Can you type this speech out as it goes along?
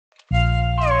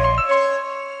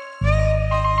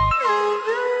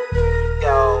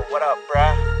up,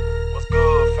 bruh? What's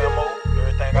good, famo?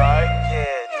 Everything alright? Yeah,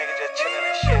 nigga just chillin'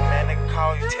 and shit, man. Nigga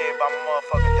call you, tell you about my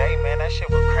motherfucking day, man. That shit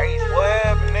was crazy. What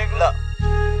happened, nigga? Look,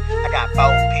 I got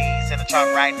 4 P's in the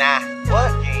trunk right now.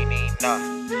 What? You ain't even know.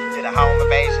 Did a home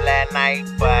invasion last night,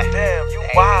 but damn, you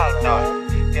wildin', no.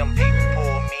 Them people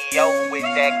pulled me over with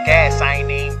that gas, I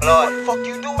ain't even blow it. What the fuck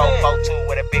you doing?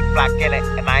 442 with a big block in it,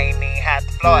 and I ain't even had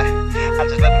to floor it. I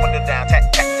just let the window down, tap,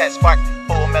 tap, tap, spark.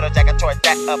 Full metal jacket, tore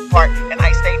that apart. And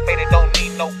I stay faded, don't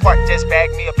need no part. Just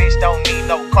bag me a bitch, don't need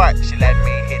no cart. She let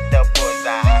me hit the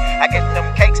bullseye. I get them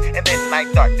cakes, and then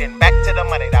night dark. Then back to the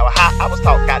money, that was hot, I was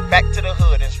taught. Got back to the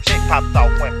hood, and some shit popped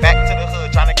off. Went back to the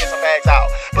hood, trying to get some bags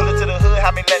out. Pull it to the hood,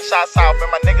 had me letting shots off.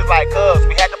 And my niggas like cubs,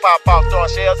 we had to pop off, throwing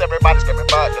shells. Everybody screaming,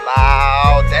 bud,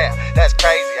 loud. Damn, that's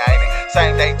crazy, ain't it?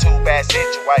 Same day, 2 bad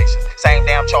situations. Same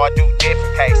damn charge, do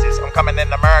different cases. I'm coming in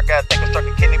America, think I struck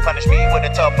a kidney, punish me with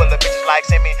a tub full of bitches like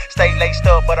send me. Stay laced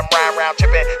up, but I'm riding around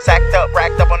tripping. Sacked up,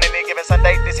 racked up on any given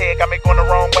Sunday. This head got me going the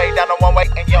wrong way, down the one way,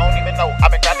 and you don't even know.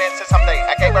 I've been grinding since someday.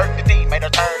 I gave her the D, made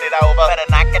her turn it over. Better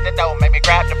knock at the door, made me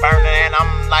grab the burner, and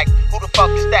I'm like, who the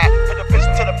fuck is that? Put the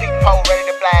pistol to the peephole, ready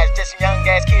to blast. Just some young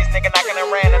ass kids, nigga knocking and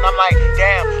ran, and I'm like,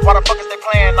 damn, why the fuck is they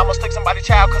playing? I'ma stick somebody's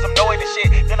child, cause I'm knowing this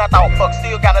shit. Then I thought, fuck,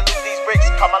 still gotta lose these bricks.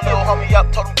 Call my little homie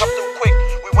up, told him come through quick.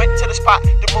 We went to the spot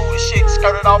to move the shit,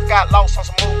 skirted off, got lost on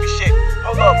some movie shit.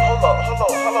 Hold up,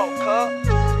 cuz.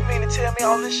 You mean to tell me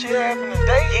all this shit happened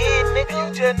today? Yeah, nigga,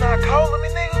 you just not calling me,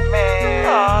 nigga? Man,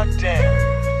 ah, damn.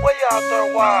 Where y'all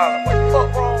there wildin'? What the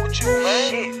fuck wrong with you, man?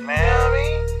 Shit, man. You know what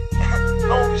I mean?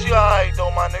 Long as you alright,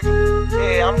 though, my nigga.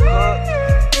 Yeah, I'm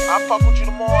good. I'll fuck with you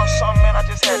tomorrow or something, man. I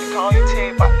just had to call you and tell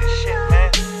you about this shit, man.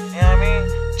 You know what I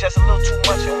mean? Just a little too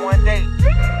much in one day.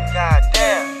 God